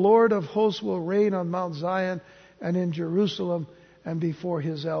 for the Lord of hosts will reign on Mount Zion and in Jerusalem and before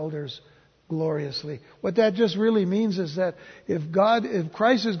His elders gloriously. What that just really means is that if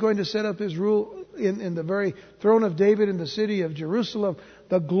Christ is going to set up His rule in the very throne of David in the city of Jerusalem,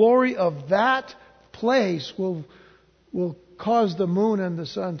 the glory of that place will cause the moon and the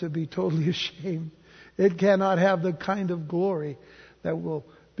sun to be totally ashamed. It cannot have the kind of glory that will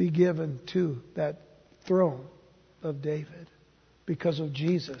be given to that throne of David because of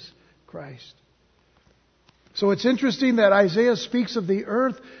Jesus Christ. So it's interesting that Isaiah speaks of the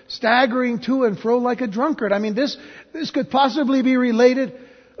earth staggering to and fro like a drunkard. I mean, this could possibly be related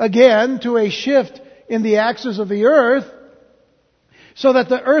again to a shift in the axis of the earth, so that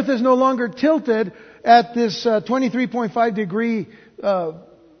the earth is no longer tilted at this 23.5 degree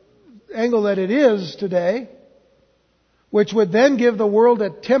angle that it is today, which would then give the world a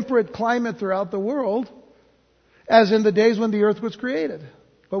temperate climate throughout the world, as in the days when the earth was created.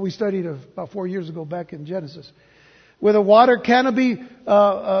 What we studied about 4 years ago back in Genesis. With a water canopy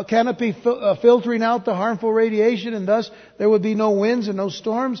filtering out the harmful radiation, and thus there would be no winds and no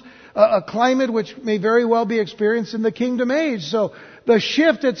storms. A climate which may very well be experienced in the kingdom age. So the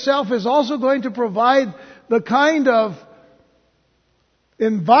shift itself is also going to provide the kind of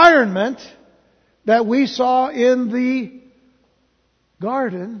environment that we saw in the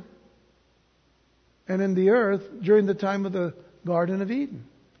garden and in the earth during the time of the Garden of Eden.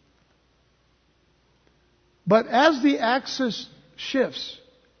 But as the axis shifts,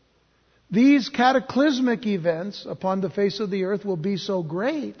 these cataclysmic events upon the face of the earth will be so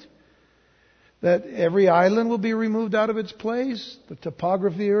great that every island will be removed out of its place. The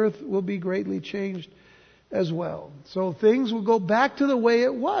topography of the earth will be greatly changed as well. So things will go back to the way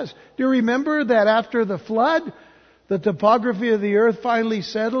it was. Do you remember that after the flood, the topography of the earth finally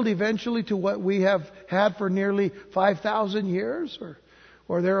settled eventually to what we have had for nearly 5,000 years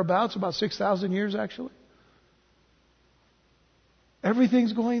or thereabouts, about 6,000 years actually?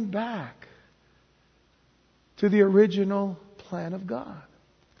 Everything's going back to the original plan of God.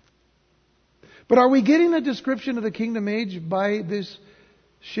 But are we getting a description of the kingdom age by this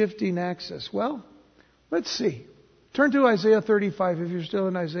shifting axis? Well, let's see. Turn to Isaiah 35 if you're still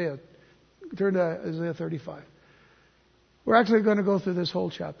in Isaiah. Turn to Isaiah 35. We're actually going to go through this whole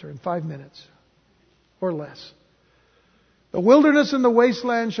chapter in 5 minutes or less. The wilderness and the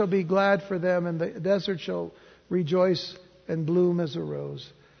wasteland shall be glad for them, and the desert shall rejoice and bloom as a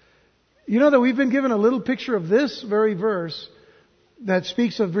rose. You know that we've been given a little picture of this very verse that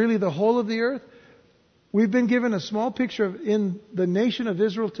speaks of really the whole of the earth. We've been given a small picture of in the nation of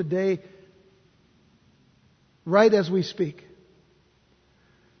Israel today, right as we speak.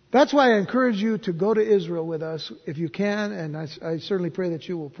 That's why I encourage you to go to Israel with us if you can, and I certainly pray that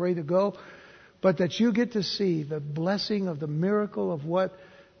you will pray to go, but that you get to see the blessing of the miracle of what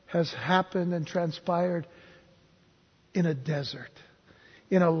has happened and transpired in a desert,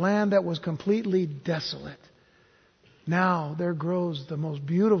 in a land that was completely desolate. Now there grows the most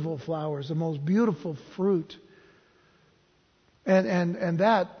beautiful flowers, the most beautiful fruit. And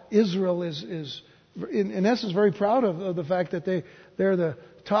that Israel is in essence very proud of the fact that they're the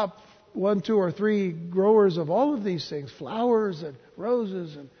top 1, 2, or 3 growers of all of these things, flowers and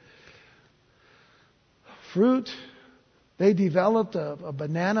roses and fruit. They developed a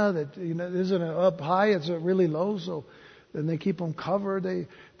banana that isn't up high, it's really low, so then they keep them covered.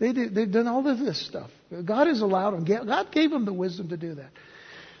 They've done all of this stuff. God has allowed them. God gave them the wisdom to do that.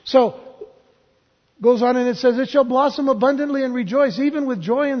 So, goes on and it says, it shall blossom abundantly and rejoice, even with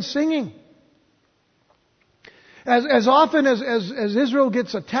joy and singing. As often as Israel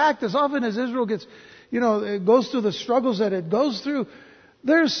gets attacked, as often as Israel gets, it goes through the struggles that it goes through,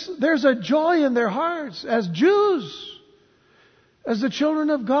 there's a joy in their hearts as Jews, as the children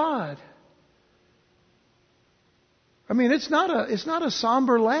of God. I mean, it's not a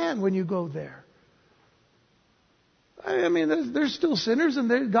somber land when you go there. I mean, there's still sinners,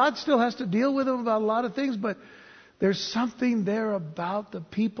 and God still has to deal with them about a lot of things, but there's something there about the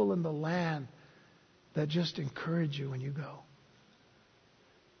people and the land that just encourage you when you go.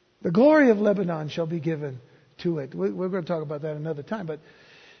 The glory of Lebanon shall be given to it. We're going to talk about that another time, but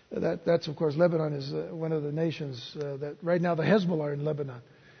that's of course, Lebanon is one of the nations that right now the Hezbollah are in Lebanon.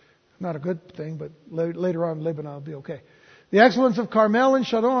 Not a good thing, but later on Lebanon will be okay. The excellence of Carmel and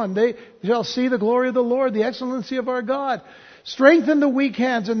Sharon, they shall see the glory of the Lord, the excellency of our God. Strengthen the weak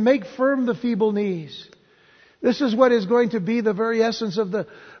hands and make firm the feeble knees. This is what is going to be the very essence of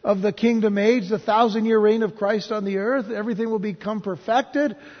the kingdom age, the 1,000-year reign of Christ on the earth. Everything will become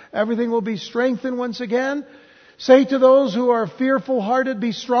perfected. Everything will be strengthened once again. Say to those who are fearful-hearted,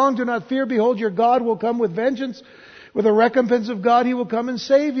 be strong, do not fear. Behold, your God will come with vengeance. With the recompense of God, He will come and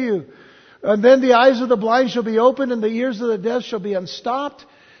save you. And then the eyes of the blind shall be opened, and the ears of the deaf shall be unstopped.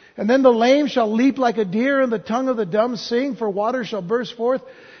 And then the lame shall leap like a deer, and the tongue of the dumb sing, for water shall burst forth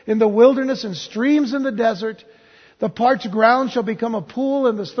in the wilderness and streams in the desert. The parched ground shall become a pool,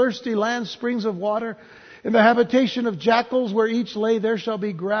 and the thirsty land springs of water. In the habitation of jackals, where each lay, there shall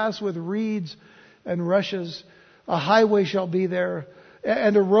be grass with reeds and rushes. A highway shall be there,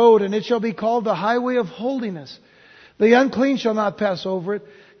 and a road, and it shall be called the highway of holiness. The unclean shall not pass over it.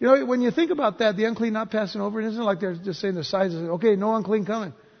 You know, when you think about that, the unclean not passing over it, isn't like they're just saying the sides, okay, no unclean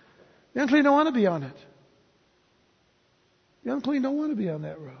coming. The unclean don't want to be on it. The unclean don't want to be on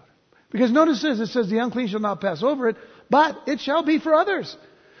that road. Because notice this, it says the unclean shall not pass over it, but it shall be for others.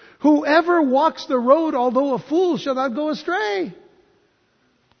 Whoever walks the road, although a fool, shall not go astray.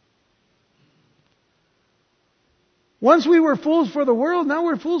 Once we were fools for the world, now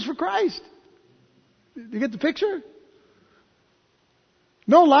we're fools for Christ. Do you get the picture?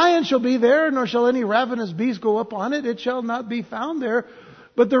 No lion shall be there, nor shall any ravenous beast go up on it. It shall not be found there,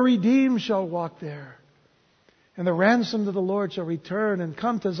 but the redeemed shall walk there. And the ransomed of the Lord shall return and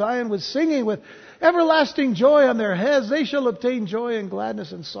come to Zion with singing, with everlasting joy on their heads. They shall obtain joy and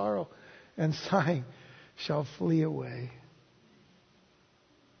gladness, and sorrow and sighing shall flee away.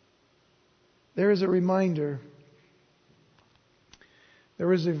 There is a reminder.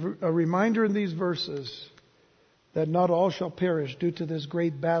 There is a reminder in these verses that not all shall perish due to this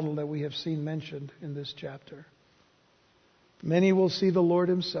great battle that we have seen mentioned in this chapter. Many will see the Lord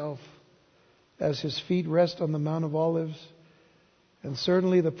Himself as His feet rest on the Mount of Olives, and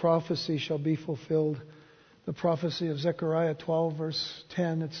certainly the prophecy shall be fulfilled. The prophecy of Zechariah 12 verse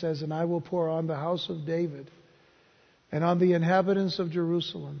 10, it says, "And I will pour on the house of David and on the inhabitants of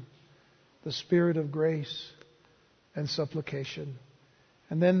Jerusalem the spirit of grace and supplication.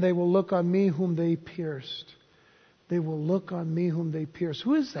 And then they will look on me whom they pierced." They will look on me whom they pierced.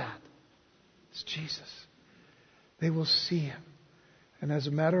 Who is that? It's Jesus. They will see Him. And as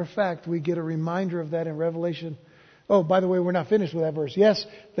a matter of fact, we get a reminder of that in Revelation. Oh, by the way, we're not finished with that verse. Yes,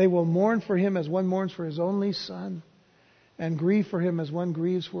 they will mourn for Him as one mourns for his only son, and grieve for Him as one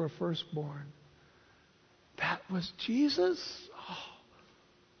grieves for a firstborn. That was Jesus. Oh,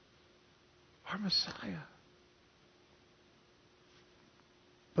 our Messiah.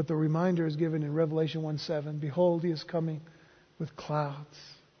 But the reminder is given in Revelation 1:7. Behold, He is coming with clouds,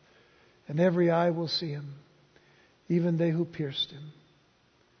 and every eye will see Him, even they who pierced Him.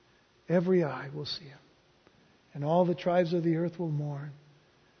 Every eye will see Him. And all the tribes of the earth will mourn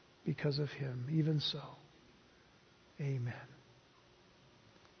because of Him. Even so. Amen.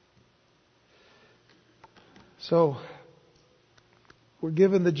 So, we're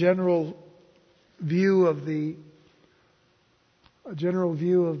given the general view of the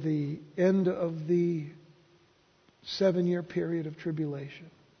end of the 7-year period of tribulation.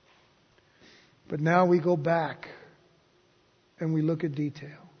 But now we go back and we look at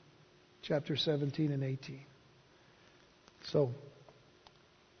detail. Chapter 17 and 18. So,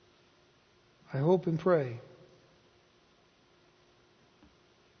 I hope and pray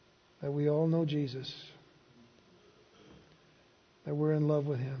that we all know Jesus, that we're in love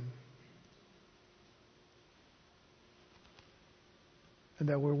with Him, and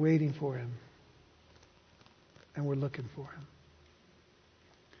that we're waiting for Him, and we're looking for Him.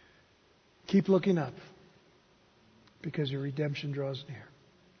 Keep looking up, because your redemption draws near.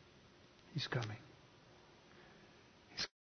 He's coming.